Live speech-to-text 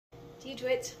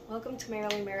Twit, welcome to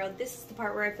Merrily Merrow. This is the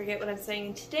part where I forget what I'm saying,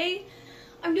 and today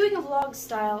I'm doing a vlog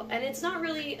style, and it's not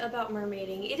really about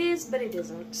mermaiding. It is, but it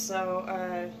isn't. So,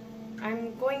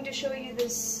 I'm going to show you the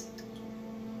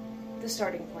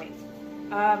starting point.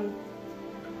 I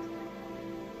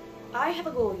have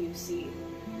a goal, you see,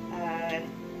 and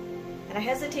I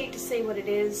hesitate to say what it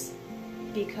is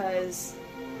because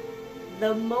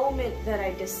the moment that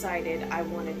I decided I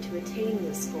wanted to attain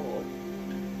this goal,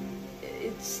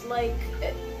 it's like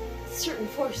certain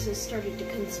forces started to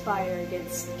conspire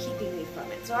against keeping me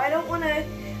from it. So I don't want to,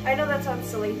 I know that sounds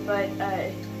silly, but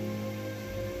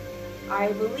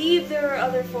I believe there are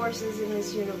other forces in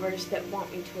this universe that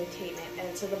want me to attain it.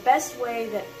 And so the best way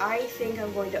that I think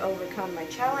I'm going to overcome my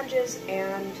challenges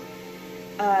and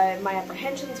my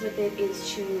apprehensions with it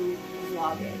is to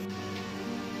vlog it.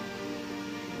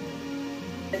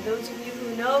 And those of you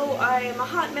who know, I am a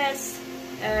hot mess.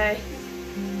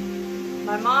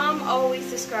 My mom always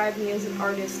described me as an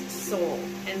artist's soul,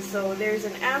 and so there's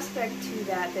an aspect to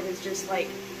that that is just like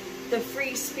the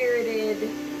free-spirited,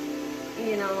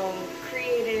 you know,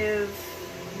 creative,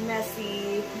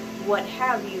 messy, what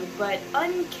have you, but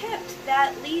unkept,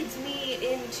 that leads me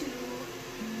into,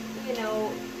 you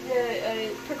know,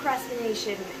 the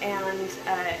procrastination and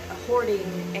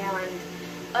hoarding and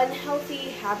unhealthy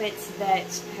habits that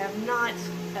have not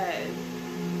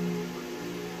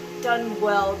done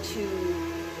well to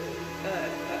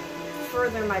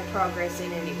further my progress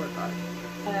in any regard.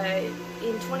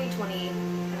 In 2020,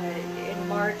 in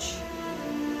March,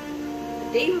 the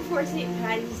day before St.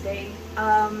 Patty's Day,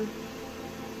 I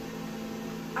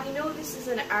know this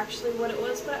isn't actually what it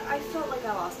was, but I felt like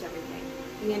I lost everything.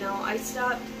 You know, I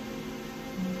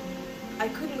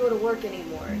couldn't go to work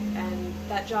anymore, and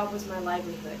that job was my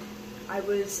livelihood. I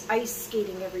was ice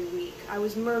skating every week. I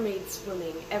was mermaid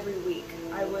swimming every week.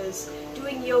 I was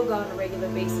doing yoga on a regular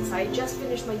basis. I had just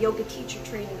finished my yoga teacher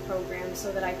training program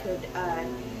so that I could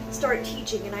start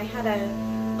teaching, and I had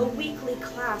a weekly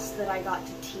class that I got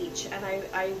to teach, and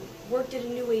I worked at a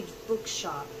new age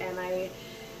bookshop, and I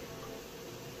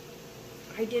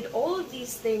did all of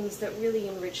these things that really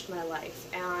enriched my life,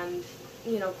 and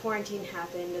you know, quarantine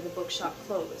happened and the bookshop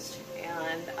closed,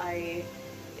 and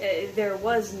there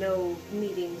was no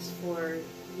meetings for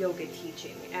yoga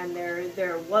teaching, and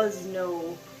there was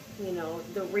no, you know,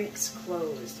 the rinks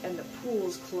closed and the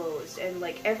pools closed, and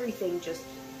like everything just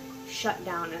shut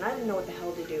down, and I didn't know what the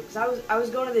hell to do, because I was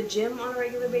going to the gym on a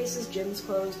regular basis, gyms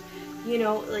closed, you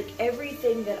know, like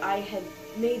everything that I had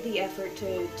made the effort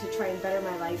to try and better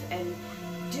my life and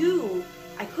do,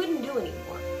 I couldn't do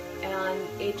anymore, and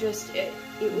it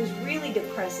was really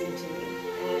depressing to me.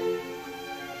 And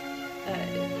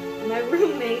my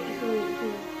roommate,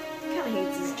 who kind of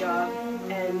hates his job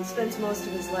and spends most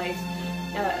of his life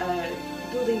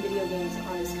building video games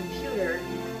on his computer,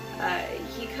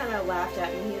 he kind of laughed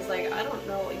at me. He was like, I don't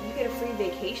know, you get a free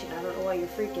vacation, I don't know why you're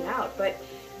freaking out. But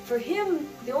for him,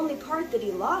 the only part that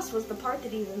he lost was the part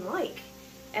that he didn't like.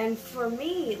 And for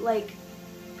me, like,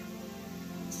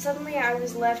 suddenly I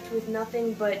was left with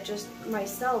nothing but just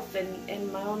myself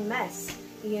and my own mess,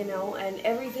 you know, and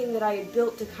everything that I had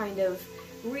built to kind of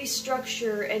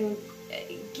restructure and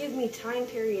give me time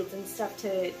periods and stuff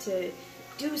to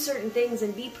do certain things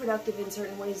and be productive in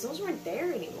certain ways, those weren't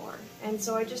there anymore. And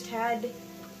so I just had,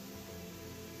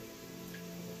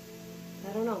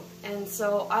 I don't know. And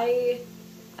so I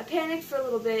panicked for a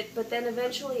little bit, but then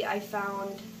eventually I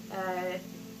found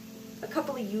a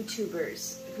couple of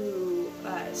YouTubers who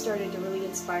started to really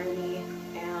inspire me,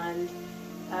 and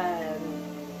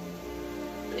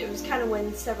it was kind of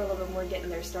when several of them were getting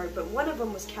their start, but one of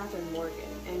them was Kathryn Morgan,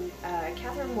 and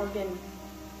Kathryn Morgan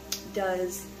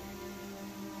does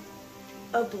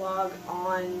a blog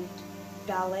on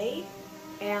ballet,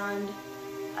 and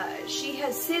she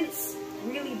has since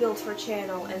really built her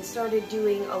channel and started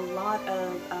doing a lot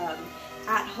of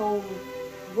at-home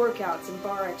workouts and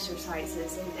bar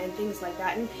exercises and things like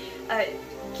that. And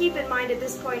keep in mind, at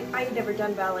this point, I had never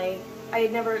done ballet. I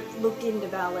had never looked into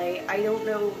ballet. I didn't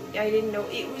know.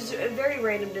 It was a very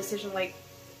random decision, like,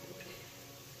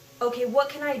 okay, what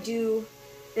can I do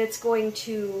that's going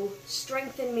to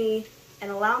strengthen me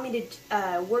and allow me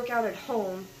to work out at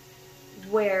home,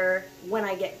 where when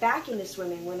I get back into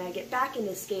swimming, when I get back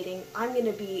into skating, I'm going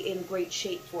to be in great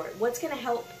shape for it. What's going to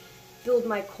help build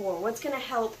my core? What's going to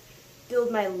help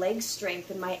build my leg strength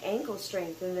and my ankle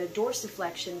strength and the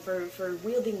dorsiflexion for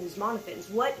wielding these monofins?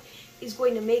 What is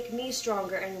going to make me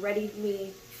stronger and ready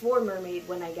me for mermaid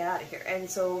when I get out of here? And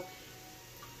so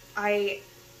I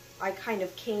kind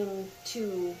of came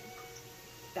to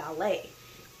ballet.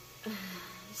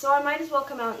 So I might as well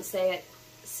come out and say it,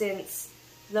 since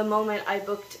the moment I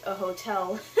booked a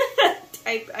hotel,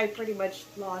 I pretty much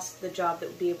lost the job that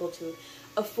would be able to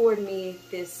afford me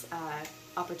this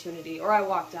opportunity, or I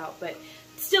walked out, but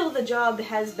still the job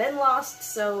has been lost,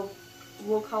 so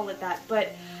we'll call it that.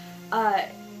 But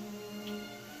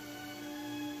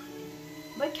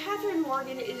Kathryn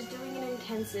Morgan is doing an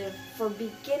intensive for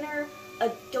beginner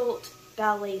adult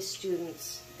ballet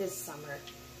students this summer.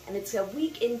 And it's a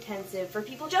week intensive for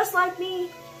people just like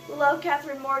me who love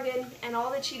Kathryn Morgan and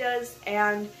all that she does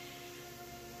and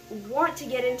want to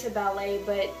get into ballet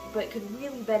but could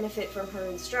really benefit from her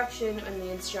instruction and the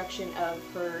instruction of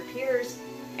her peers.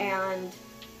 And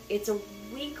it's a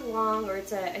week long, or I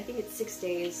think it's 6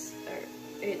 days, or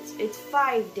it's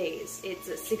 5 days. It's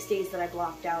 6 days that I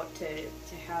blocked out to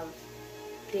have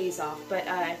days off, but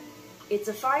it's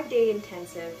a 5-day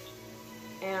intensive,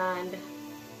 and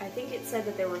I think it said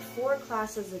that there were 4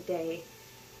 classes a day,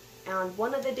 and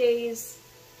one of the days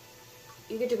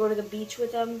you get to go to the beach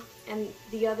with them, and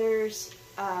the others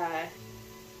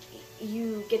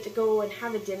you get to go and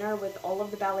have a dinner with all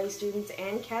of the ballet students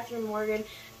and Kathryn Morgan.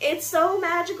 It's so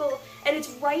magical, and it's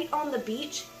right on the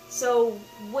beach. So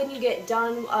when you get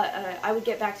done, I would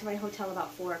get back to my hotel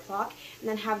about 4 o'clock and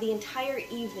then have the entire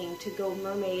evening to go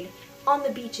mermaid on the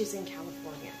beaches in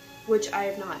California, which I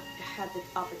have not had the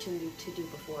opportunity to do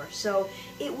before. So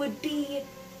it would be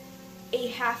a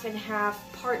half and half,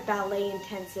 part ballet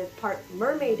intensive, part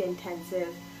mermaid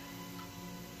intensive.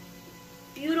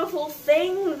 Beautiful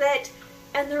thing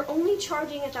and they're only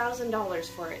charging $1,000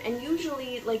 for it. And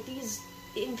usually, like, these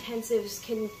intensives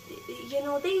can, you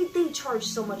know, they charge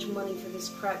so much money for this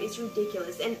crap. It's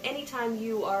ridiculous. And anytime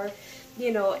you are,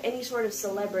 you know, any sort of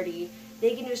celebrity,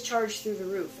 they can just charge through the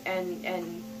roof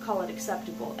and call it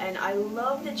acceptable. And I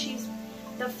love that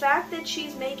the fact that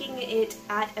she's making it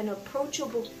at an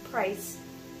approachable price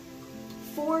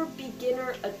for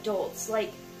beginner adults.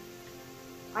 Like,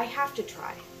 I have to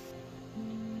try.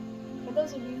 For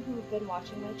those of you who've been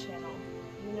watching my channel,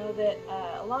 you know that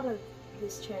a lot of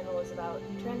this channel is about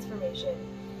transformation,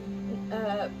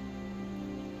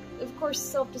 of course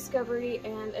self-discovery,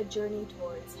 and a journey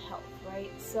towards health, right?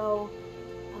 So,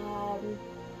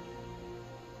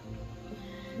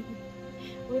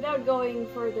 without going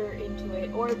further into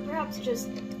it, or perhaps just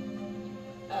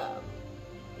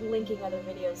linking other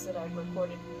videos that I've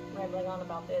recorded rambling on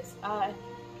about this, I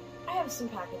have some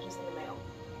packages in the mail,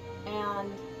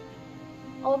 and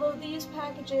although these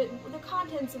packages, the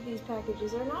contents of these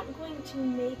packages are not going to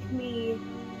make me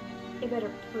a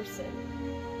better person,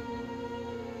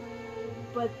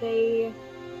 but they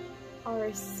are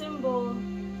a symbol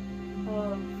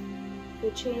of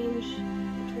the change,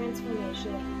 the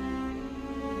transformation,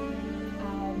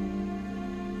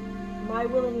 my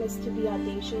willingness to be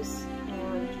audacious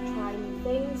and try new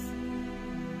things,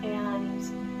 and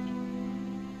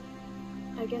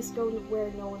I guess go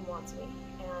where no one wants me,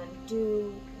 and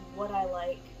do what I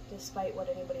like despite what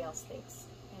anybody else thinks.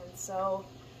 And so,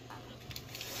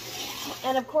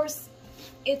 and of course,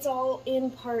 it's all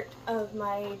in part of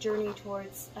my journey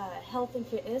towards health and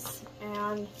fitness,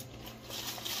 and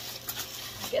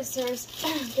I guess there's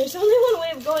only one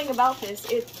way of going about this.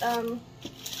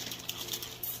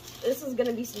 This is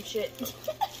gonna be some shit.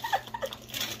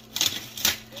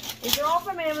 These are all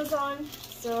from Amazon,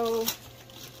 so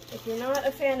if you're not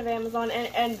a fan of Amazon,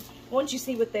 and once you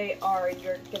see what they are,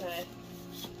 you're gonna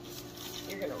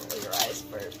roll your eyes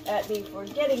at me for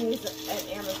getting these at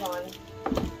Amazon.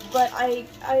 But I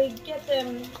get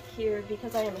them here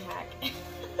because I am a hack.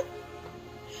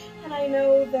 And I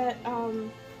know that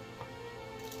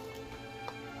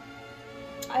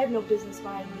I have no business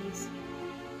buying these.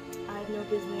 I have no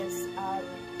business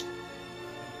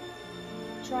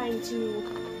trying to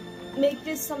make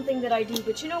this something that I do,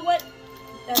 but you know what?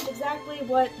 That's exactly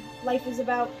what life is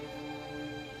about.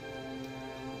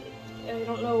 I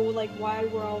don't know, like, why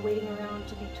we're all waiting around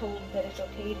to be told that it's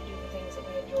okay to do the things that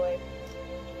we enjoy.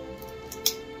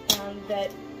 And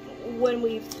that when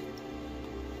we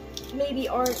maybe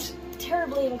aren't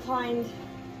terribly inclined,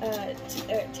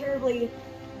 terribly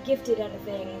gifted at a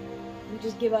thing, we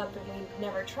just give up and we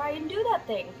never try and do that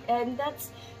thing. And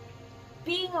that's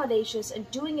being audacious and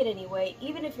doing it anyway,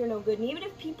 even if you're no good, and even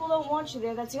if people don't want you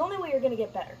there. That's the only way you're going to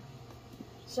get better.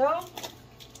 So,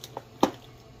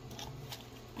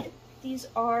 these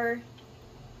are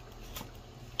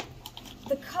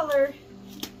the color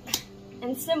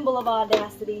and symbol of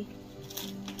audacity.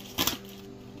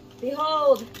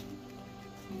 Behold,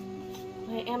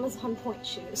 my Amazon Pointe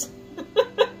shoes.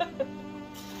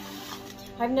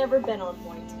 I've never been on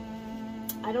Pointe.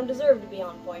 I don't deserve to be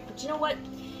on Pointe, but you know what?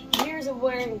 Years of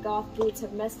wearing goth boots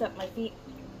have messed up my feet,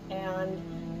 and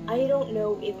I don't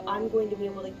know if I'm going to be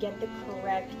able to get the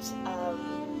correct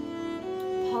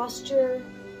posture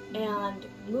and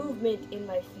movement in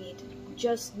my feet,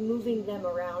 just moving them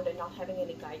around and not having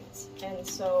any guidance. And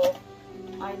so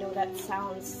I know that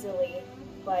sounds silly,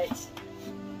 but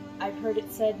I've heard it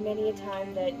said many a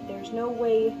time that there's no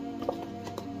way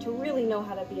to really know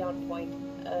how to be on point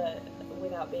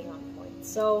without being on point.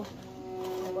 So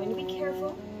I'm going to be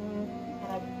careful, and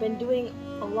I've been doing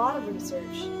a lot of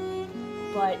research,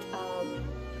 but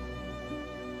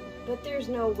there's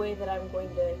no way that I'm going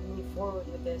to move forward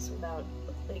with this without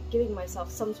like giving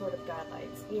myself some sort of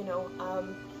guidelines. You know,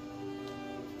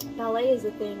 ballet is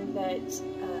a thing that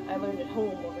I learned at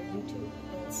home over YouTube,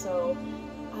 and so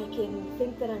I can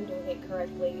think that I'm doing it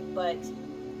correctly, but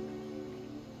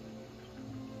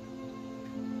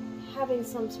having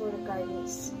some sort of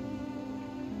guidance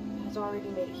has already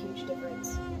made a huge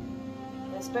difference.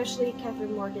 And especially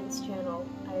Kathryn Morgan's channel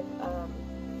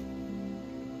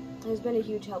has been a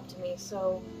huge help to me.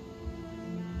 So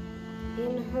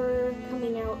in her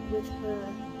coming out with her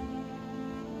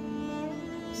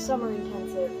summer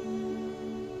intensive,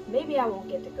 maybe I won't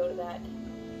get to go to that,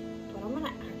 but I'm gonna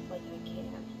act like I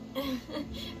can.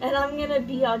 And I'm gonna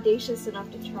be audacious enough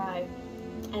to try.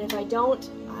 And if I don't,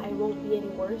 I won't be any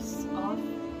worse off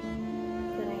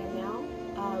than I am now.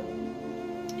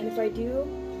 And if I do,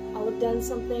 I'll have done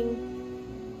something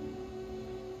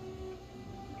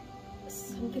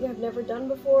I've never done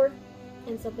before,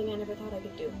 and something I never thought I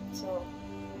could do. So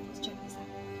let's check this out.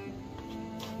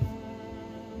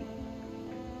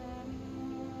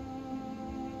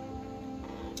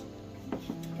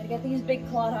 Gotta get these big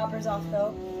clodhoppers off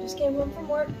though. Just came home from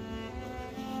work.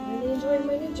 Really enjoying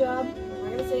my new job. I'm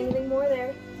not gonna say anything more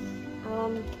there.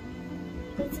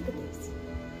 Let's look at these.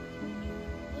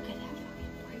 Look at that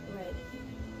fucking bright red.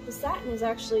 The satin is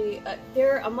actually,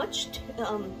 they're a much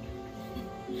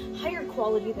higher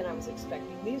quality than I was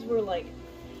expecting. These were like,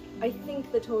 I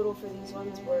think the total for these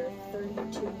ones were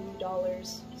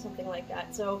 $32, something like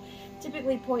that. So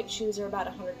typically Pointe shoes are about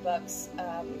 $100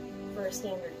 for a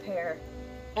standard pair,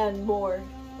 and more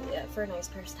for a nice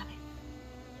pair of stuffing.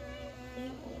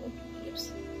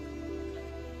 Oops.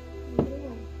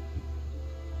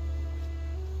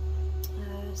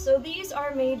 So these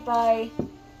are made by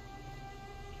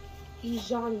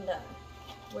Ijanda,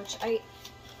 which I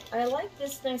like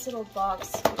this nice little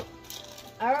box.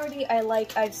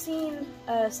 I've seen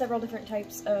several different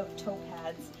types of toe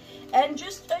pads. And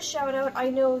just a shout out, I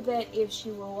know that if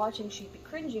she were watching she'd be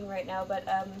cringing right now, but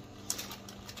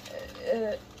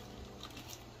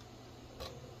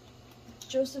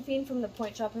Josephine from the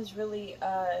Pointe Shop has really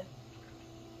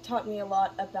taught me a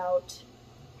lot about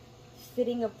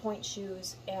fitting of pointe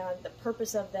shoes and the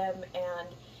purpose of them, and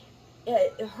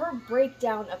her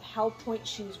breakdown of how pointe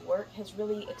shoes work has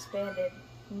really expanded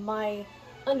my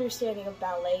understanding of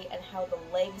ballet and how the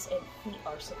legs and feet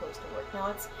are supposed to work.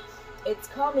 Now it's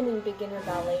common in beginner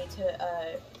ballet to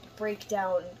break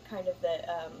down kind of the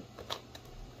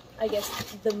I guess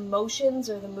the motions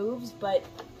or the moves, but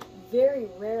very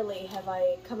rarely have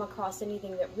I come across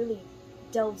anything that really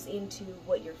delves into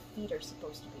what your feet are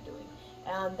supposed to be doing.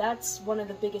 And that's one of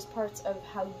the biggest parts of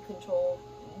how you control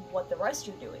what the rest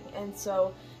you're doing. And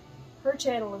so her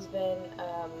channel has been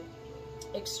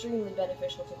extremely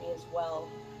beneficial to me as well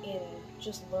in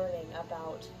just learning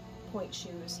about pointe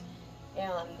shoes.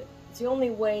 And it's the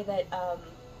only way that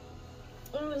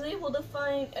I was able to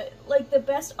find like the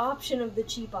best option of the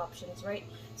cheap options, right?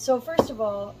 So first of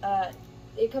all,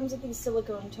 it comes with these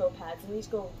silicone toe pads, and these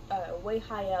go way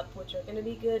high up, which are going to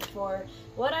be good for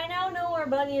what I now know are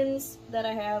bunions that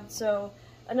I have. So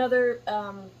another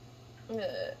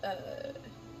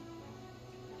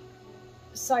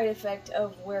side effect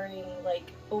of wearing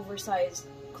like oversized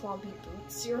clumpy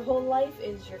boots your whole life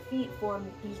is your feet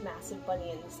form these massive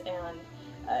bunions, and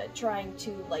trying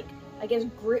to, like, I guess,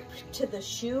 grip to the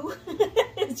shoe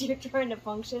as you're trying to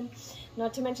function.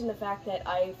 Not to mention the fact that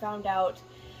I found out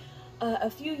a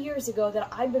few years ago that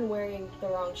I've been wearing the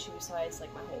wrong shoe size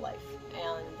like my whole life,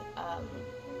 and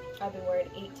I've been wearing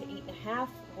 8 to 8.5,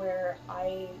 where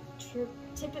I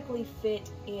typically fit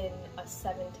in a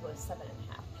 7 to a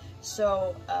 7.5.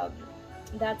 So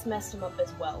that's messed them up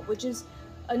as well, which is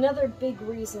another big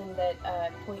reason that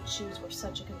pointe shoes were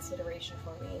such a consideration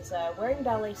for me. Is wearing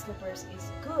ballet slippers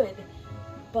is good,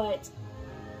 but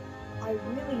I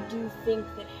really do think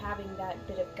that having that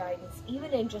bit of guidance,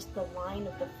 even in just the line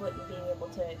of the foot and being able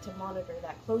to monitor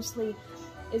that closely,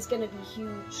 is going to be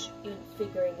huge in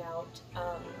figuring out,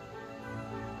 I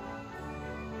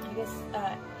guess,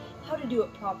 how to do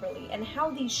it properly. And how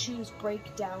these shoes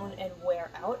break down and wear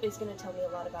out is going to tell me a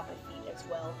lot about my feet as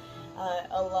well.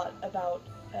 A lot about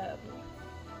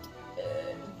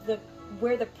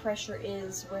where the pressure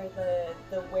is, where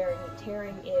the wearing and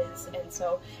tearing is, and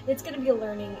so it's going to be a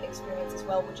learning experience as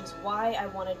well, which is why I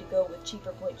wanted to go with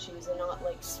cheaper point shoes and not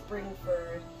like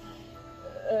Springford,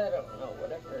 I don't know,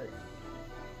 whatever,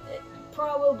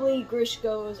 probably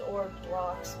Grishko's or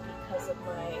Blocks, because of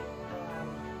my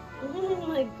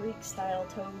my Greek style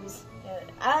toes,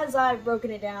 as I've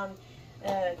broken it down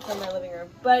from my living room.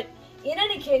 But in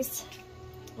any case,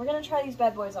 we're gonna try these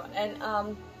bad boys on, and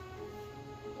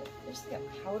there's like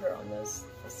a powder on the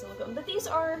silicone, but these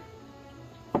are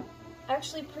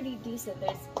actually pretty decent.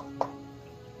 There's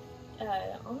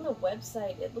on the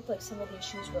website, it looked like some of these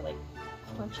shoes were like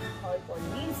crunchy cardboard.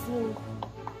 These seem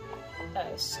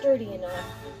sturdy enough.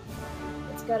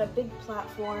 It's got a big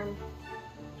platform.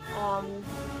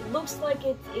 Looks like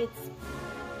it's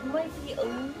might be a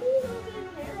little bit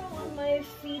narrow on my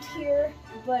feet here,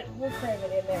 but we'll cram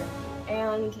it in there.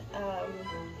 And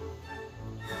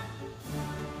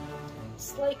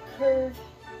slight curve,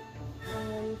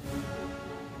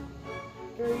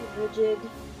 very rigid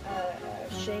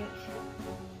shank.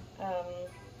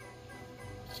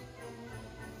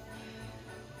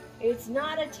 It's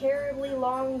not a terribly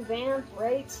long vamp,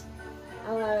 right?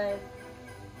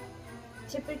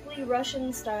 Typically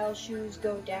Russian style shoes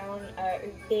go down,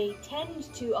 they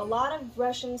tend to, a lot of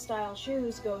Russian style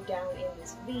shoes go down in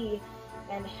this V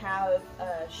and have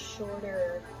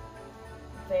shorter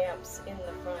vamps in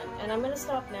the front. And I'm going to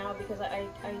stop now because I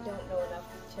don't know enough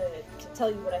to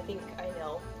tell you what I think I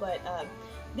know. But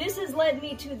this has led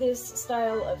me to this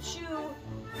style of shoe,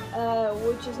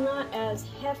 which is not as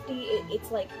hefty.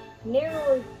 It's like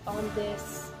narrower on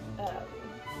this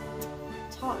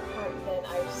top part than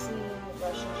I've seen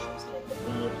Russian shoes tend to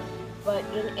be. But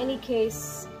in any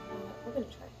case, we're going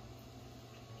to try.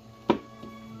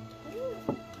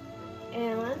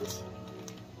 And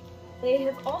they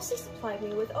have also supplied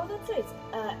me with, oh that's nice,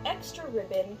 extra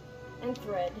ribbon and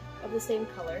thread of the same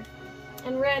color.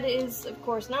 And red is, of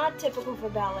course, not typical for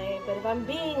ballet, but if I'm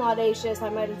being audacious, I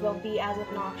might as well be as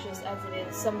obnoxious as it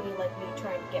is somebody like me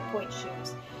trying to get point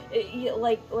shoes.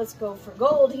 Like, let's go for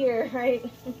here, right?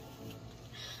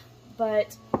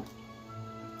 But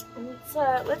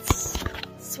let's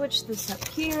switch this up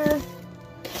here.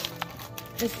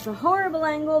 This is a horrible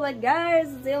angle, but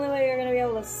guys, it's the only way you're gonna be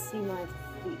able to see my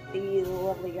feet. These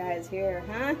lovely guys here,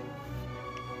 huh?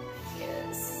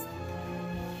 Yes.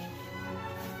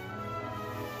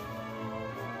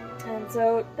 And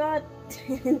so, not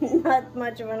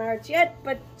much of an arch yet,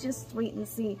 but just wait and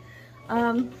see.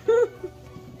 I'm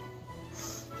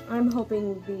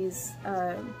hoping these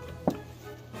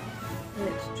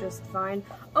fit just fine.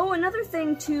 Oh, another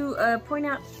thing to point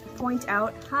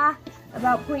out,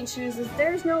 about point shoes is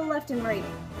there's no left and right.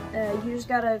 You just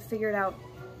gotta figure it out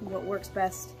what works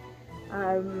best,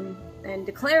 and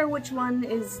declare which one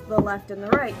is the left and the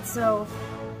right. So,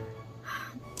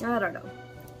 I don't know.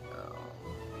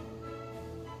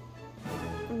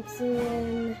 It's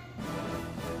in.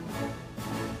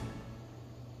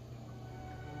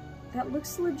 That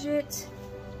looks legit.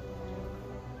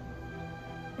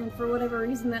 And for whatever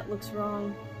reason that looks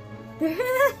wrong. The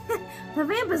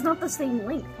vamp is not the same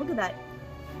length. Look at that.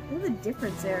 Look at the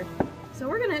difference there. So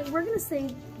we're gonna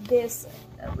say this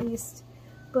at least.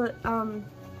 But look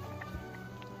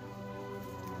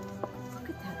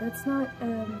at that. That's not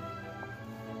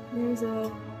there's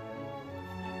a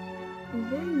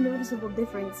very noticeable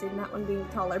difference in that one being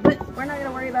taller, but we're not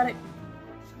gonna worry about it.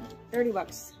 30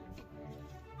 bucks.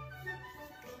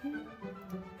 Okay.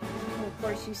 And of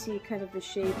course you see kind of the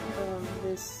shape of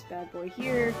this bad boy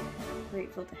here.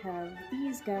 Grateful to have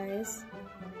these guys.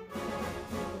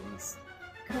 Nice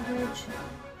coverage.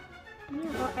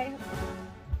 Yeah, well, I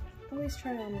always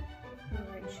try on the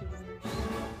right shoe first.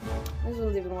 This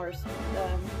one's even worse.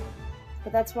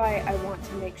 But that's why I want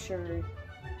to make sure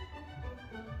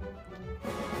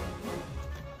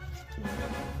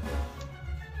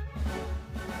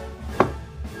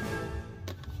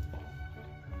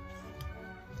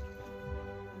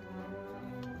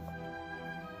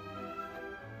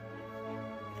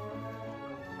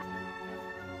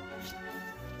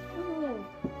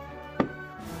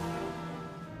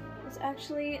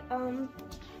actually,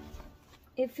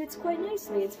 it fits quite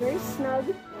nicely. It's very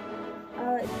snug,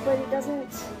 but it doesn't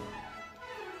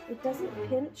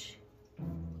pinch,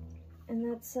 and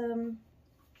that's,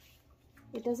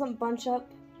 it doesn't bunch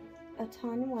up a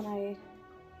ton when I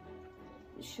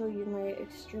show you my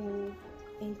extreme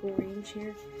ankle range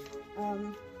here,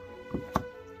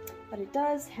 but it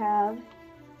does have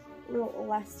little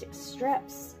elastic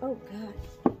straps. Oh god,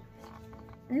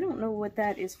 I don't know what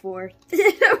that is for.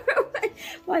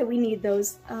 Why we need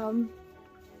those.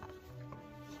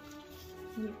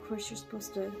 And of course you're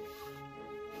supposed to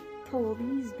pull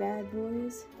these bad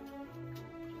boys.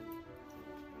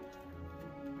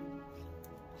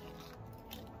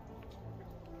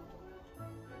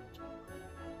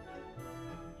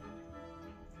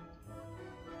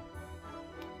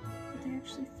 But they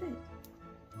actually fit.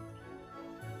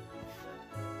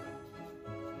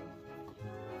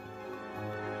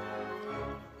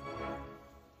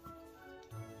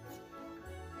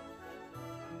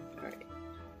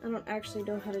 I don't actually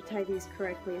know how to tie these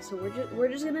correctly, so we're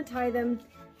just gonna tie them,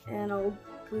 and I'll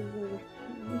Google.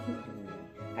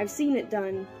 I've seen it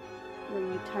done where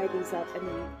you tie these up and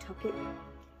then you tuck it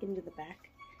into the back.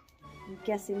 I'm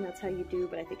guessing that's how you do,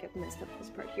 but I think I've messed up this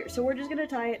part here. So we're just gonna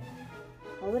tie it,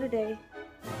 call it a day.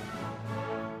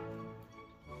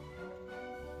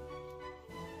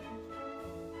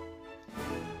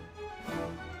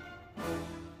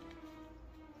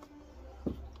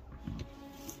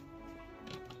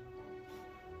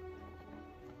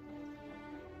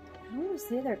 I don't want to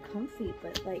say they're comfy,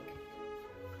 but like,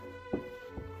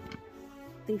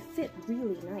 they fit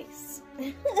really nice.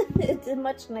 It's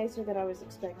much nicer than I was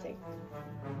expecting.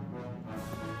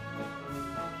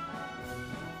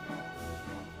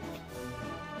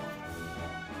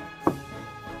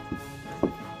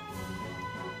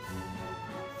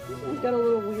 This one's got a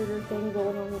little weirder thing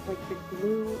going on with like the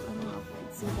glue. I don't know if you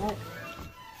can see that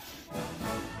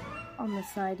on the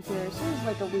side here. So there's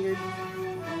like a weird, I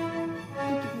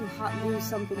think if you hot glue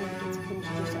something and it gets pinched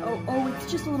or so. Oh,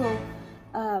 it's just a little,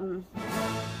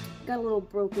 got a little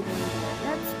broken in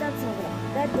there. That's not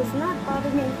it. That does not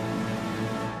bother me.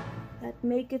 That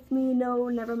maketh me know,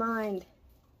 never mind.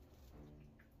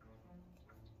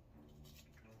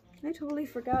 I totally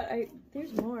forgot.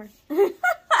 There's more. I'm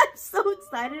so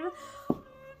excited.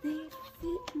 They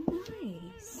fit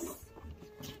nice.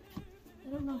 I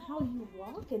don't know how you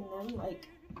walk in them, like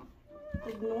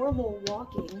normal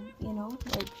walking, you know?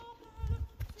 Like,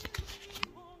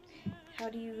 how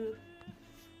do you...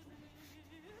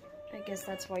 I guess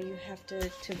that's why you have to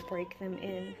break them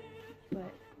in,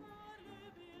 but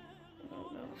I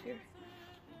don't know if you're...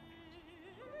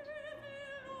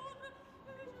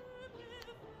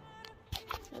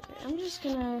 Okay, I'm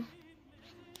gonna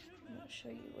show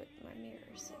you what my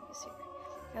mirror says here.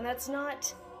 And that's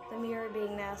not the mirror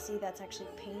being nasty, that's actually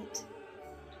paint.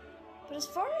 But as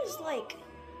far as like...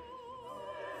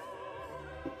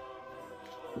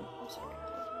 I'm sorry.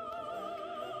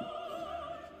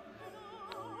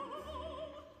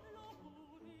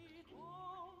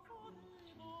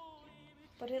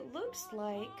 But it looks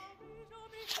like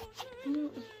it.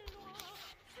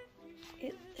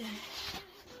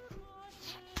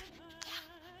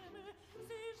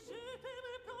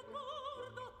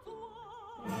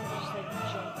 Just like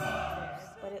jump there,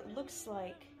 but it looks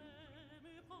like,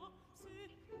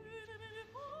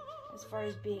 as far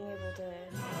as being able to,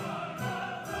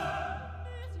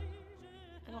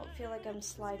 I don't feel like I'm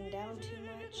sliding down too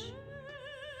much.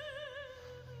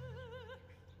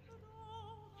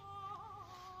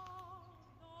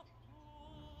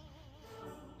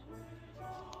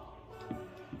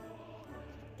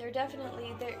 They're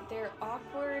definitely, they're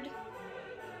awkward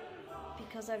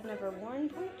because I've never worn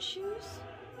pointe shoes.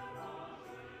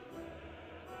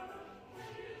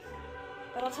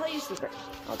 But I'll tell you a secret.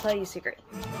 I'll tell you a secret.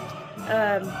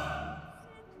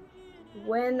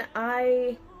 When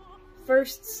I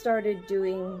first started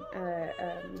doing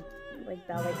like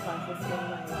ballet classes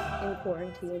in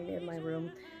quarantine in my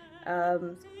room,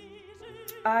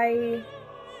 I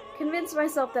convinced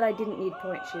myself that I didn't need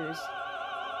pointe shoes.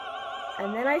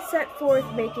 And then I set forth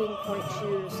making pointe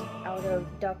shoes out of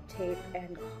duct tape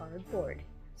and cardboard.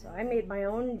 So I made my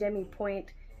own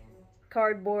demi-pointe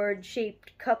cardboard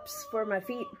shaped cups for my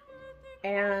feet.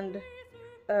 And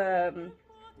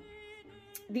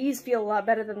these feel a lot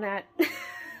better than that.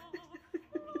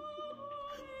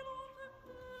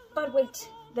 But wait,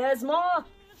 there's more!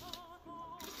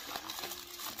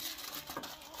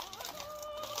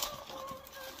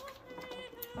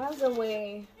 As a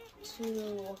way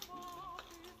to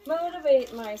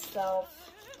motivate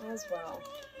myself as well.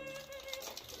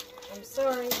 I'm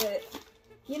sorry, but,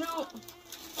 you know,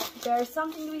 there's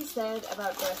something to be said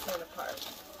about dressing apart.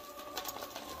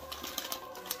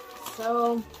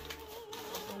 So,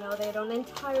 you know, they don't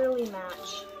entirely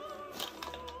match.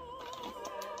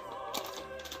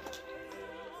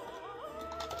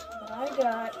 But I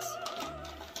got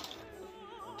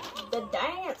the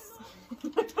dance.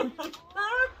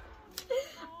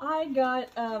 I got,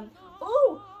 oh,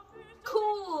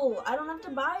 cool! I don't have to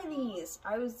buy these.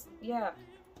 Yeah,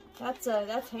 that's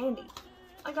handy.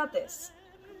 I got this.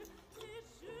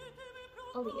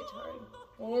 A leotard.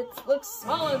 It looks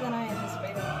smaller than I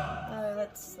anticipated.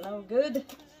 That's no good.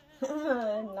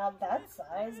 Not that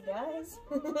size, guys.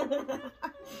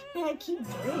 I keep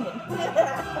dreaming.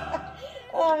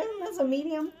 That's a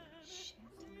medium. Shit.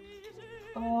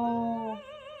 Oh.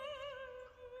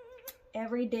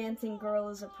 Every dancing girl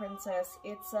is a princess.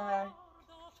 It's,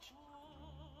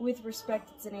 with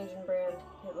respect, it's an Asian brand.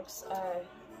 It looks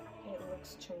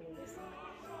Chinese.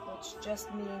 Which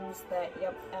just means that,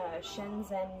 yep,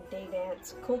 Shenzhen Day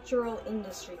Dance Cultural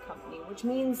Industry Company, which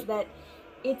means that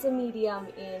it's a medium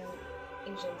in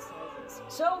Asian sizes.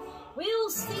 So, we'll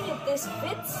see if this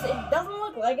fits. It doesn't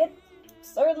look like it.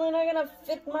 Certainly not gonna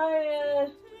fit my,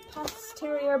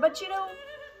 posterior, but you know,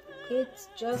 it's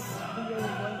just really going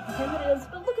to be what it is.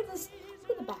 But look at this.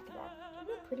 Look at the back of that. Isn't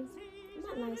that pretty? Isn't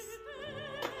that nice?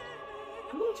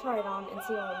 I'm gonna try it on and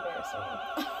see how embarrassed I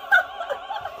am.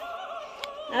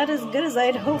 Not as good as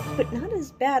I'd hoped, but not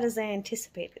as bad as I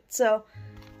anticipated. So,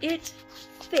 it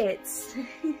fits,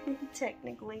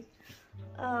 technically.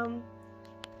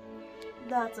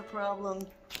 That's a problem.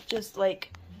 Just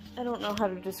like, I don't know how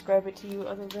to describe it to you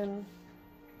other than,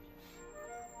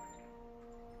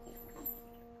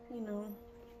 you know,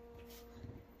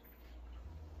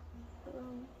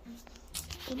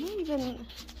 I'm not even,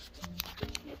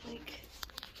 like,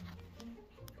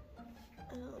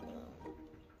 I don't know.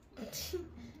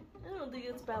 I don't think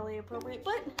it's ballet appropriate,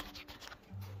 but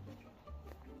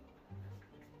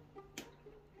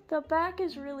the back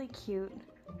is really cute.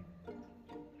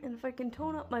 And if I can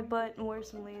tone up my butt and wear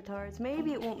some leotards,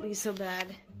 maybe it won't be so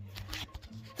bad.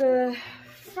 The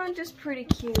front is pretty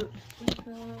cute.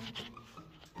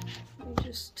 Let me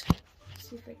just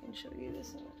see if I can show you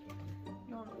this in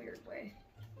not a weird way.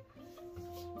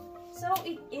 So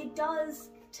it does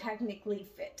technically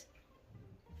fit.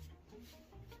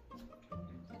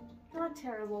 Not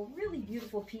terrible, really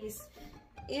beautiful piece.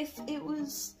 If it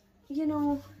was, you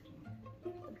know,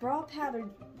 bra pads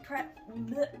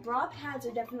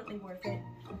are definitely worth it.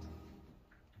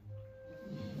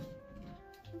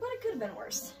 But it could have been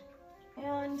worse.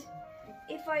 And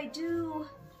if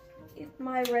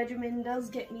my regimen does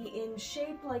get me in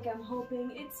shape like I'm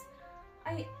hoping,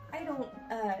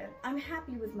 I'm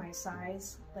happy with my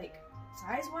size. Like,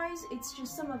 size-wise, it's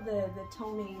just some of the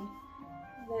toning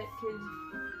that could,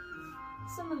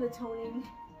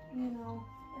 you know,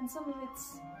 and some of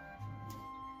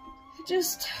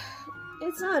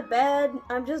it's not bad,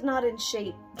 I'm just not in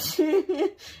shape.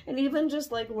 And even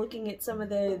just like looking at some of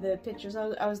the pictures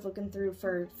I was looking through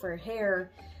for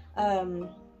hair, I don't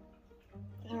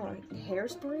know,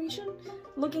 hairspiration?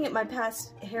 Looking at my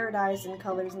past hair dyes and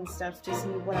colors and stuff to see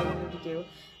what I wanted to do.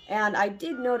 And I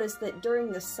did notice that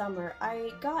during the summer,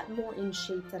 I got more in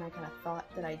shape than I kind of thought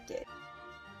that I did.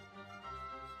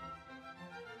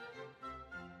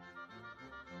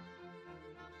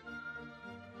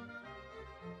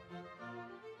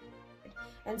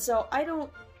 And so I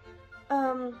don't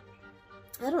have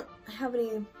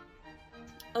any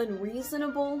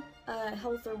unreasonable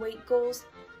health or weight goals.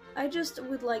 I just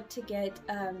would like to get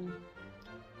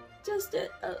just a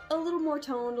little more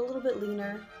toned, a little bit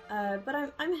leaner.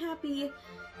 But I'm happy.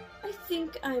 I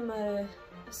think I'm a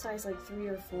size like 3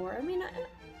 or 4. I mean,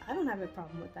 I don't have a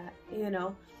problem with that, you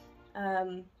know.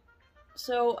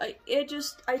 So I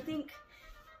think.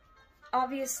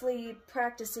 Obviously,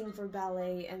 practicing for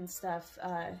ballet and stuff,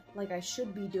 like I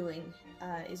should be doing,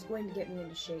 is going to get me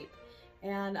into shape.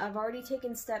 And I've already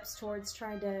taken steps towards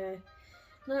trying to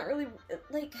not really,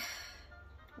 like,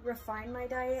 refine my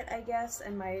diet, I guess,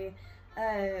 and my,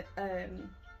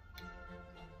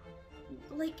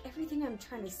 like, everything I'm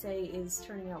trying to say is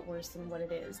turning out worse than what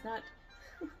it is.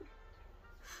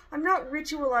 I'm not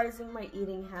ritualizing my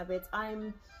eating habits.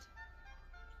 I'm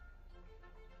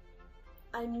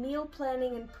meal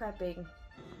planning and prepping.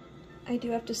 I do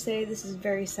have to say this is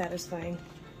very satisfying.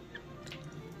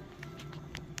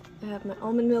 I have my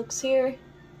almond milks here,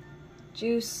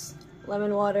 juice,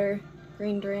 lemon water,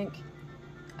 green drink,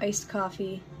 iced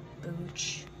coffee,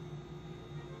 booch,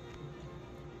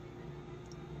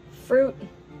 fruit,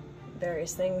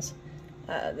 various things.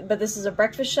 But this is a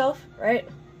breakfast shelf, right?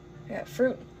 I got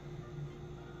fruit,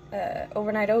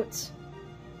 overnight oats,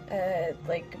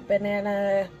 like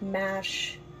banana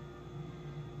mash,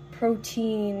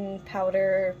 protein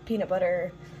powder, peanut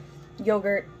butter,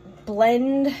 yogurt,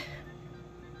 blend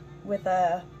with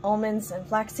almonds and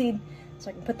flaxseed, so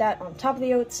I can put that on top of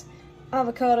the oats,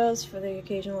 avocados for the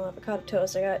occasional avocado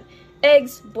toast. I got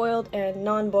eggs, boiled and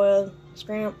non-boiled,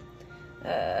 scramp,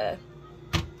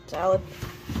 salad.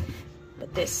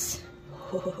 But this,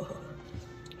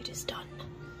 it is done.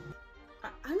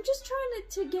 I'm just trying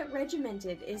to get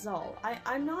regimented is all.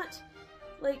 I'm not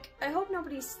like, I hope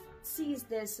nobody sees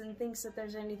this and thinks that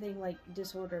there's anything, like,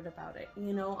 disordered about it,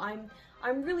 you know?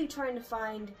 I'm really trying to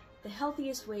find the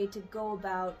healthiest way to go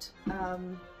about,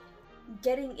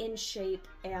 getting in shape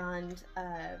and,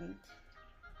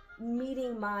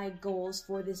 meeting my goals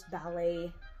for this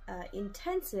ballet,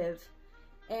 intensive,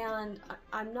 and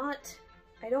I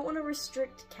don't want to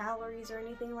restrict calories or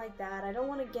anything like that. I don't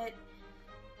want to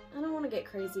get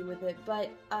crazy with it, but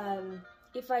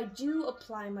if I do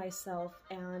apply myself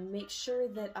and make sure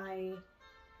that I,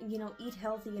 you know, eat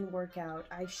healthy and work out,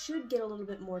 I should get a little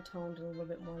bit more toned and a little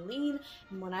bit more lean,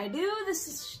 and when I do,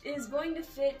 this is going to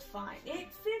fit fine.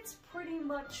 It fits pretty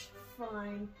much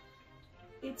fine.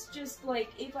 It's just like,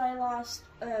 if I lost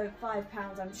 5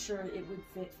 pounds, I'm sure it would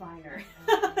fit finer.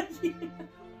 Yeah.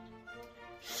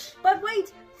 But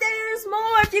wait, there's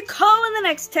more! If you call in the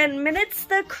next 10 minutes,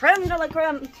 the creme de la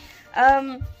creme.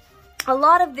 A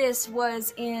lot of this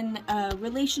was in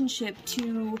relationship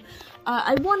to,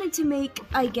 I wanted to make,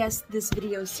 I guess, this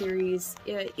video series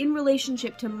in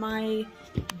relationship to my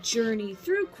journey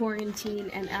through quarantine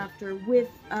and after with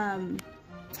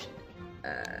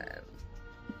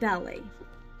ballet.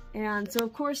 And so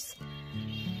of course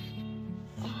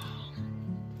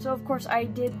I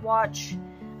did watch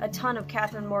a ton of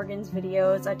Kathryn Morgan's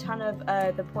videos, a ton of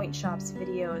the Pointe Shop's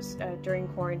videos during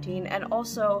quarantine, and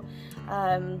also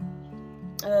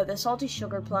the Salty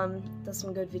Sugar Plum does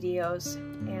some good videos.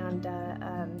 And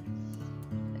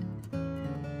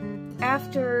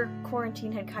after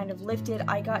quarantine had kind of lifted,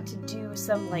 I got to do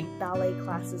some like ballet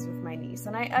classes with my niece,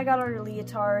 and I got her a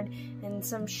leotard and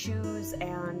some shoes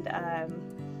and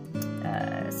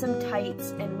some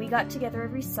tights, and we got together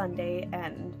every Sunday,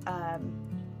 and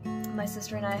my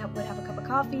sister and I would have a cup of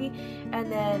coffee,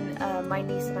 and then my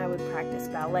niece and I would practice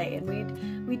ballet, and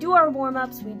we'd do our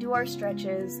warm-ups, we'd do our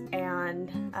stretches,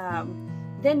 and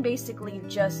then basically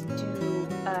just do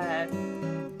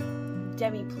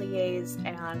demi-plies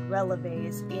and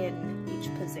releves in each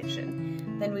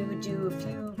position. Then we would do a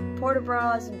few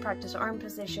port-de-bras and practice arm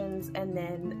positions, and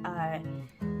then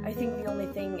I think the only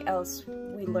thing else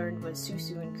we learned was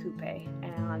susu and coupe,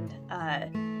 and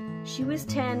she was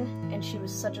 10 and she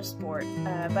was such a sport,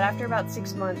 but after about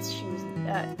 6 months she was,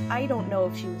 I don't know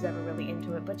if she was ever really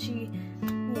into it, but she, you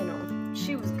know,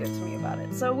 she was good to me about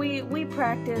it. So we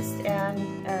practiced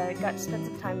and got to spend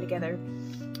some time together.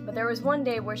 But there was one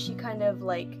day where she kind of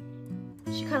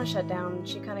shut down,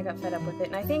 she kind of got fed up with it,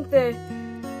 and I think the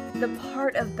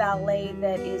part of ballet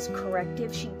that is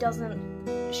corrective,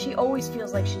 she always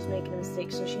feels like she's making a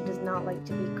mistake, so she does not like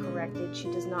to be corrected,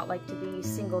 she does not like to be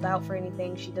singled out for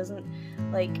anything, she doesn't,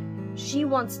 like, she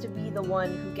wants to be the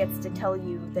one who gets to tell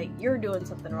you that you're doing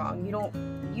something wrong. You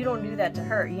don't do that to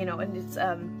her, you know, and it's,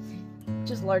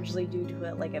 just largely due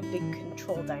to like a big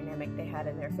control dynamic they had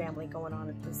in their family going on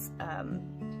at this,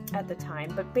 at the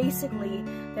time. But basically,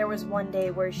 there was one day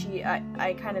where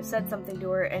I kind of said something to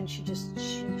her, and she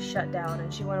shut down,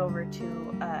 and she went over to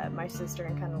my sister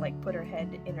and kind of like put her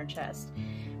head in her chest,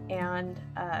 and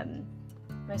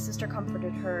my sister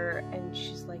comforted her, and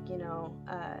she's like, you know,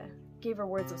 gave her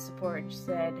words of support. She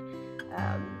said,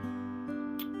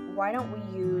 why don't we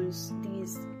use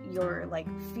your like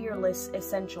fearless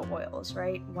essential oils,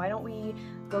 right? Why don't we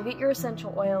go get your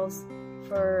essential oils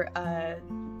for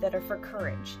that are for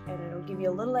courage, and it'll give you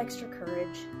a little extra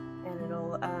courage, and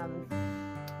it'll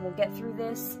we'll get through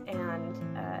this, and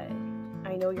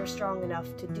I know you're strong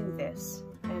enough to do this.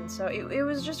 And so it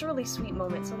was just a really sweet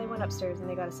moment. So they went upstairs and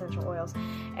they got essential oils,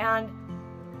 and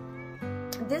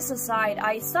this aside,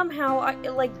 I somehow,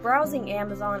 like browsing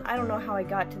Amazon, I don't know how I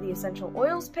got to the essential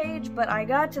oils page, but I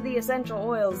got to the essential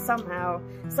oils somehow,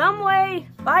 some way,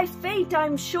 by fate,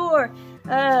 I'm sure,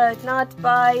 not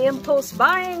by impulse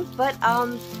buying, but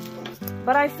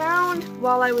I found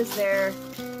while I was there,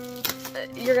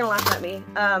 you're gonna laugh at me,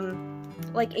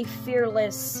 like a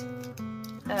fearless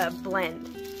blend,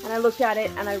 and I looked at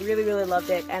it and I really, really loved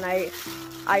it, and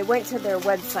I went to their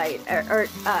website, or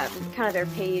kind of their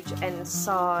page, and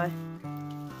saw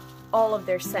all of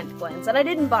their scent blends. And I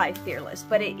didn't buy Fearless,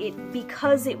 but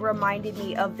because it reminded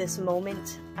me of this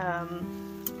moment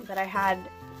that I had,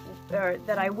 or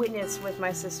that I witnessed with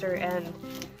my sister and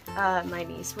my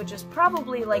niece, which is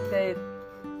probably like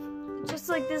just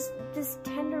like this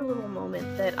tender little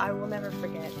moment that I will never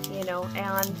forget, you know,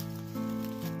 and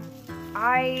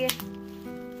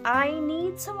I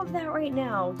need some of that right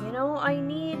now, you know? I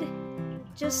need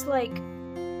just like,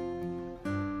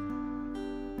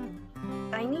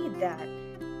 I need that,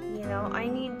 you know? I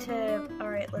need to,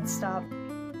 alright, let's stop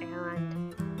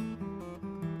and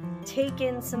take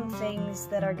in some things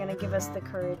that are gonna give us the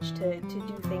courage to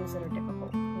do things that are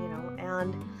difficult, you know?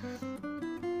 And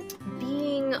be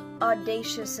being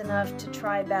audacious enough to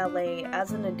try ballet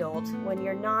as an adult when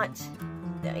you're not,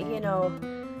 you know,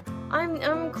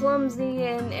 I'm clumsy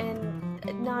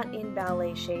and not in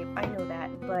ballet shape. I know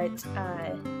that,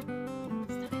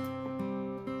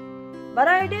 but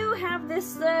I do have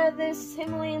this this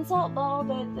Himalayan salt ball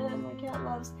that my cat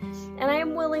loves, and I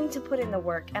am willing to put in the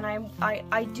work, and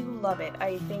I do love it.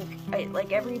 I think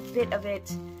like every bit of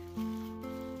it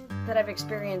that I've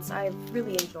experienced, I've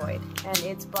really enjoyed, and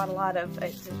it's brought a lot of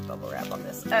there's bubble wrap on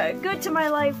this good to my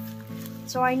life.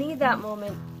 So I need that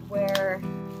moment where,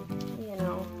 you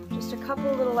know, just a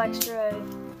couple little extra,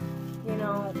 you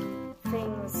know,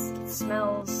 things,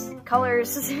 smells,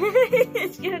 colors,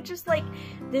 you know, just like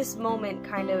this moment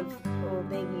kind of will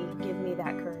maybe give me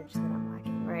that courage that I'm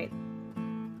lacking, right?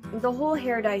 The whole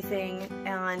hair dye thing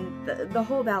and the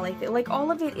whole ballet thing, like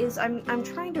all of it is, I'm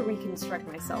trying to reconstruct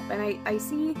myself, and I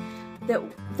see that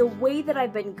the way that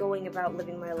I've been going about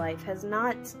living my life has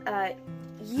not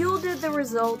yielded the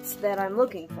results that I'm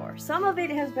looking for. Some of it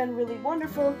has been really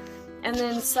wonderful, and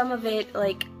then some of it,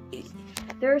 like,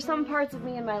 there are some parts of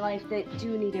me in my life that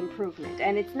do need improvement,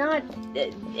 and it's not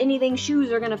anything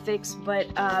shoes are gonna fix, but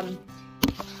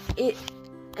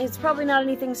it's probably not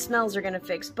anything smells are gonna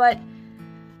fix, but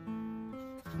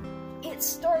it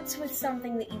starts with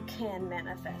something that you can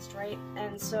manifest, right?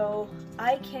 And so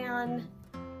I can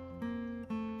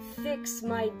fix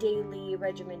my daily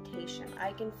regimentation.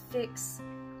 I can fix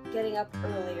getting up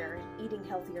earlier, eating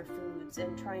healthier foods,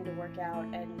 and trying to work out,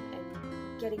 and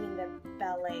getting into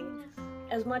ballet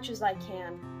as much as I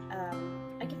can.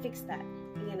 I can fix that,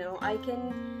 you know. I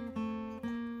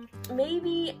can,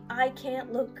 maybe I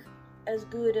can't look as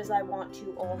good as I want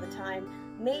to all the time.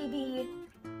 Maybe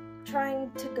trying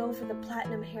to go for the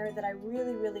platinum hair that I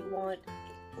really, really want,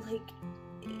 like,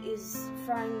 is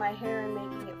frying my hair and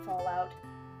making it fall out.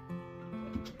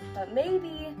 But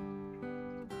maybe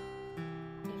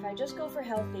if I just go for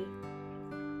healthy,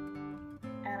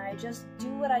 and I just do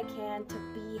what I can to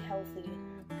be healthy,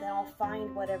 then I'll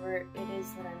find whatever it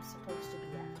is that I'm supposed to be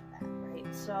after that,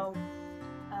 right? So,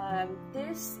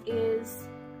 this is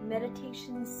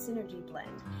Meditation Synergy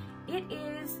Blend. It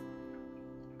is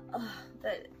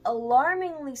the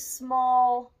alarmingly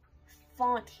small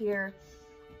font here.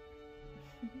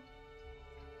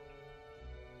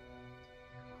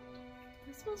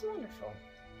 It smells wonderful.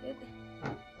 This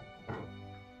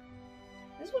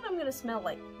is what I'm gonna smell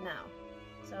like now,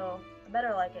 so I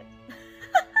better like it.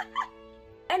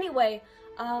 Anyway,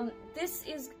 this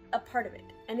is a part of it,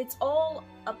 and it's all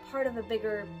a part of a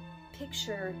bigger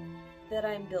picture that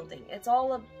I'm building. It's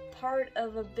all a part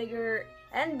of a bigger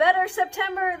and better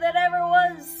September than ever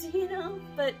was, you know,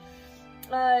 but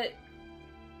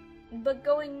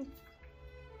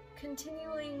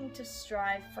continuing to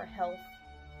strive for health.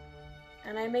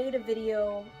 And I made a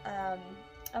video,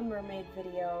 a mermaid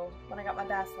video, when I got my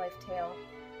Bass Life tail,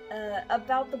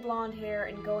 about the blonde hair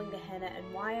and going to henna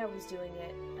and why I was doing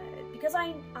it, because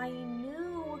I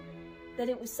knew that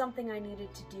it was something I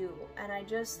needed to do, and I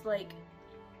just, like,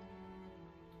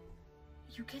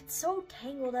 you get so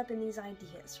tangled up in these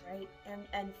ideas, right,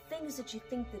 and things that you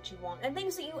think that you want, and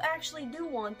things that you actually do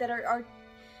want that are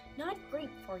not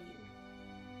great for you,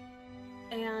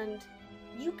 and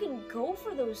you can go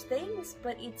for those things,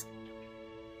 but it's,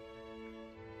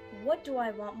 what do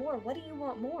I want more? What do you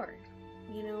want more?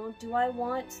 You know, do I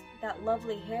want that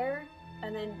lovely hair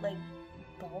and then, like,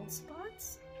 bald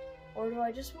spots? Or do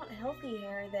I just want healthy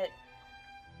hair that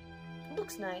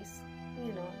looks nice,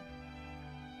 you know?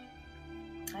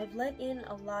 I've let in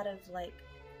a lot of, like,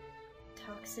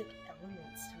 toxic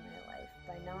elements to my life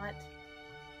by not,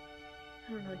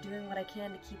 I don't know, doing what I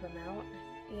can to keep them out,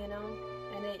 you know?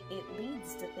 And it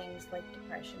leads to things like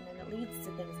depression, and it leads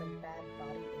to things like bad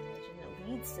body image, and it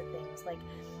leads to things like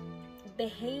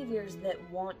behaviors that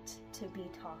want to be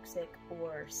toxic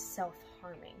or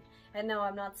self-harming. And no,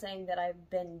 I'm not saying that I've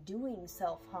been doing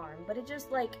self-harm, but it just,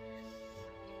 like,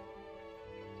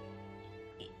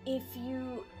 if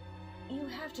you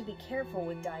have to be careful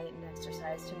with diet and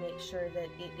exercise to make sure that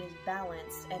it is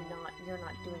balanced and you're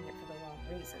not doing it for the wrong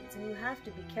reasons. And you have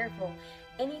to be careful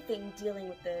anything dealing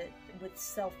with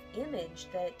self-image,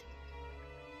 that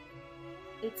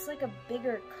it's like a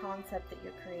bigger concept that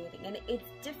you're creating, and it's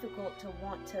difficult to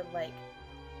want to, like,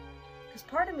 because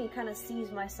part of me kind of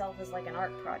sees myself as like an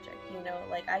art project, you know,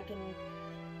 like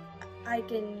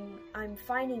I'm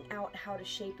finding out how to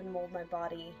shape and mold my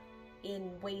body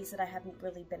in ways that I haven't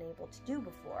really been able to do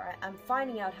before. I'm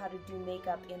finding out how to do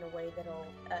makeup in a way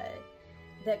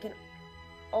that can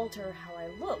alter how I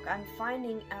look. I'm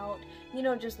finding out, you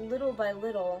know, just little by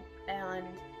little, and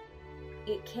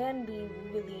it can be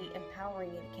really empowering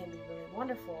and it can be really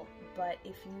wonderful, but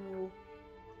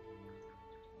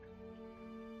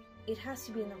it has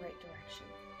to be in the right direction.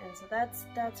 And so that's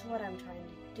what I'm trying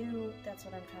to do, that's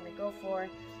what I'm trying to go for,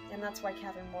 and that's why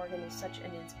Kathryn Morgan is such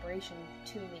an inspiration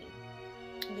to me.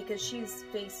 Because she's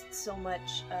faced so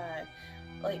much,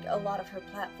 like, a lot of her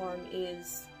platform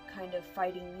is kind of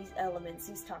fighting these elements,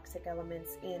 these toxic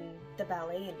elements in the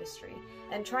ballet industry,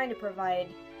 and trying to provide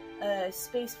a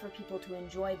space for people to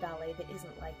enjoy ballet that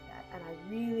isn't like that. And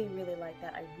I really, really like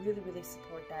that. I really, really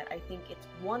support that. I think it's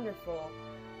wonderful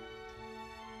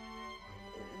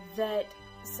that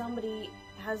somebody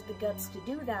has the guts to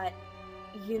do that,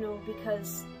 you know,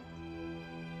 because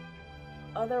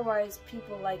otherwise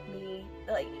people like me,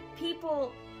 like,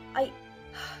 people,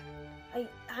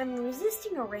 I'm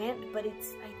resisting a rant, but I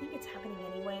think it's happening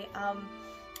anyway.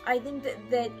 I think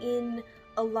that in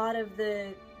a lot of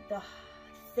the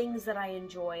things that I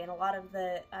enjoy, and a lot of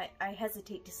I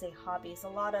hesitate to say hobbies, a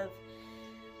lot of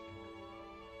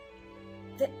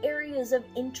the areas of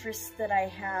interest that I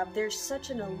have, there's such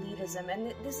an elitism,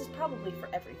 and this is probably for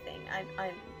everything,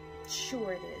 I'm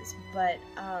sure it is, but,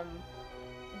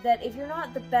 that if you're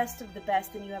not the best of the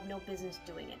best, then you have no business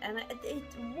doing it, and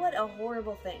what a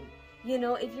horrible thing. You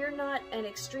know, if you're not an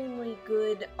extremely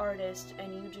good artist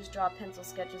and you just draw pencil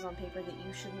sketches on paper that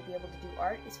you shouldn't be able to do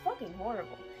art, it's fucking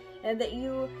horrible. And that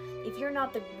if you're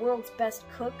not the world's best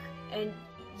cook, and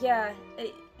yeah,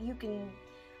 you can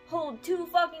hold 2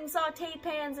 fucking saute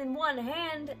pans in one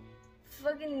hand,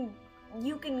 fucking,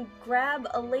 you can grab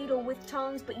a ladle with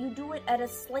tongs, but you do it at a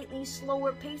slightly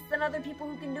slower pace than other people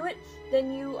who can do it,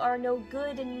 then you are no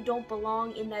good and you don't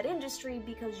belong in that industry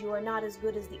because you are not as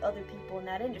good as the other people in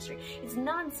that industry. It's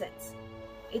nonsense.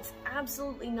 It's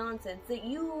absolutely nonsense that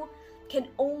you can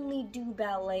only do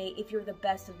ballet if you're the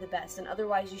best of the best, and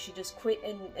otherwise you should just quit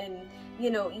and you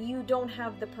know, you don't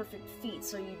have the perfect feet,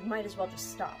 so you might as well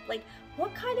just stop. Like,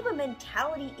 what kind of a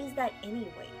mentality is that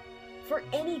anyway? For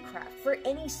any craft, for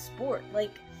any sport.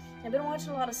 Like, I've been watching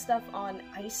a lot of stuff on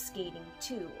ice skating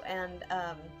too, and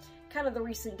kind of the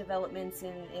recent developments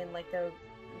in like the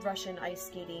Russian ice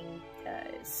skating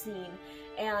scene,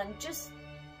 and just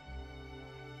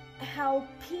how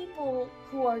people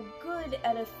who are good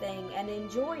at a thing and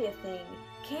enjoy a thing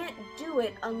can't do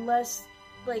it unless,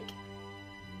 like,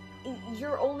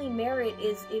 your only merit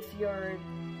is if you're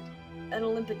an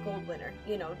Olympic gold winner,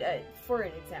 you know, for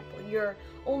an example. Your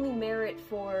only merit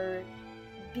for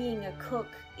being a cook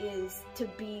is to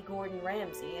be Gordon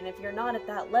Ramsay, and if you're not at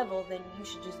that level, then you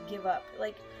should just give up.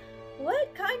 Like,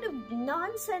 what kind of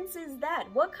nonsense is that?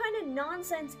 What kind of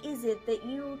nonsense is it that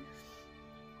you,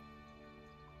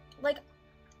 like,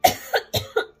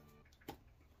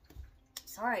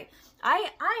 sorry, I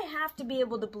have to be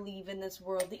able to believe in this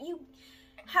world that you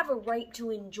have a right to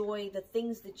enjoy the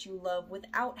things that you love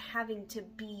without having to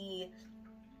be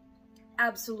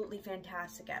absolutely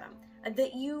fantastic at them. And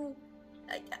that you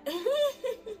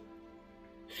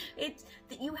it's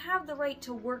that you have the right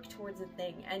to work towards a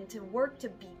thing and to work to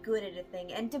be good at a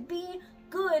thing, and to be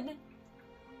good,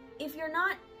 if you're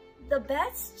not the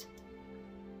best,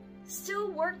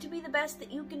 still work to be the best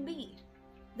that you can be.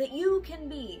 That you can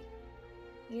be,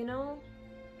 you know?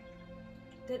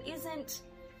 That isn't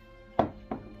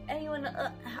anyone,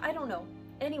 I don't know.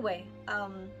 Anyway,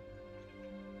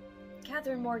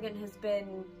 Kathryn Morgan has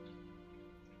been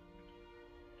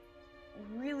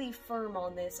really firm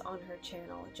on this on her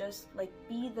channel. Just, like,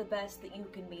 be the best that you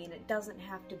can be, and it doesn't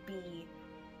have to be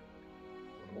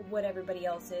what everybody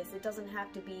else is. It doesn't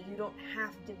have to be, you don't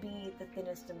have to be the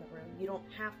thinnest in the room. You don't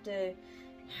have to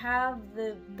have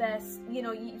the best, you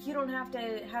know, you don't have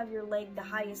to have your leg the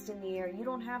highest in the air. You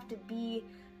don't have to be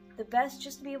the best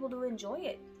just to be able to enjoy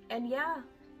it. And yeah,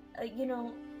 you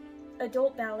know,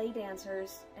 adult ballet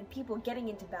dancers and people getting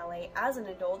into ballet as an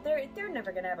adult, they're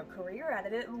never gonna have a career out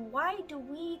of it. Why do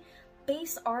we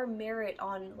base our merit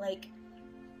on, like,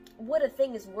 what a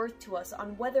thing is worth to us,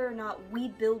 on whether or not we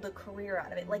build a career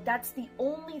out of it? Like, that's the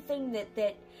only thing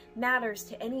that matters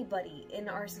to anybody in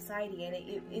our society, and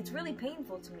it's really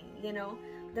painful to me, you know?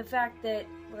 The fact that,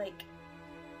 like,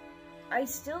 I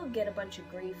still get a bunch of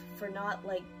grief for not,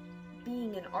 like,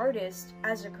 being an artist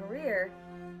as a career,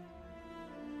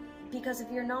 because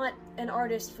if you're not an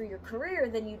artist for your career,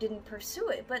 then you didn't pursue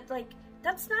it. But, like,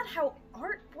 that's not how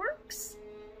art works.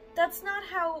 That's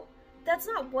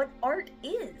not what art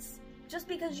is. Just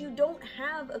because you don't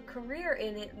have a career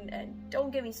in it, and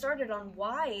don't get me started on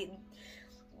why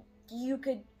you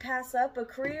could pass up a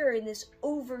career in this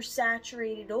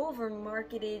oversaturated,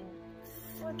 over-marketed,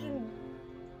 freaking,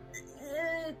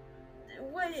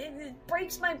 what, it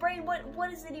breaks my brain,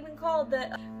 what is it even called?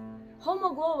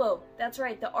 Homo Globo, that's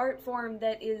right, the art form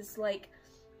that is like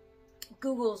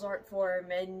Google's art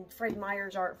form and Fred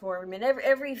Meyer's art form and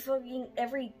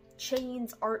every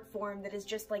chain's art form that is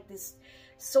just like this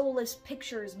soulless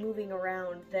pictures moving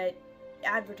around that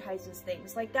advertises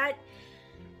things like that.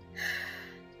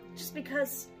 Just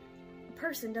because a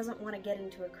person doesn't want to get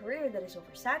into a career that is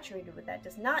oversaturated with that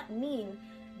does not mean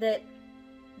that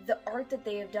the art that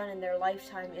they have done in their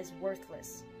lifetime is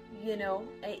worthless. You know,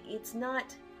 it's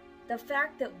not. The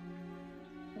fact that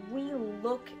we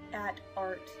look at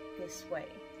art this way,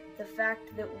 the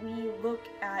fact that we look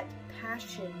at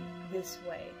passion this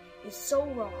way is so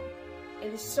wrong.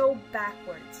 It is so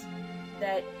backwards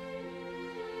that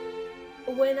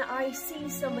when I see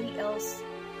somebody else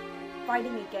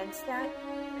fighting against that,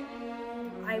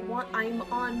 I'm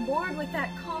on board with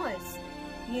that cause.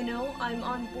 You know, I'm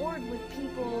on board with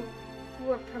people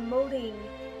who are promoting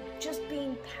just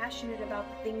being passionate about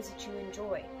the things that you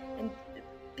enjoy and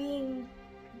being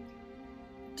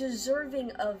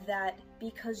deserving of that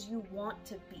because you want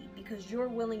to be, because you're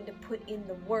willing to put in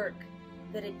the work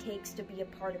that it takes to be a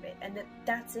part of it, and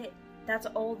that's it. That's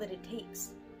all that it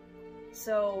takes.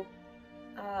 So,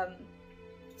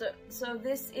 so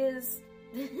this is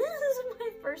my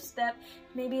first step.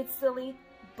 Maybe it's silly,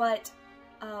 but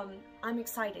I'm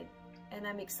excited, and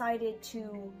I'm excited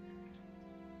to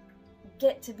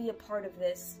get to be a part of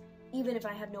this, even if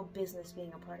I have no business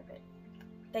being a part of it.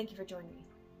 Thank you for joining me.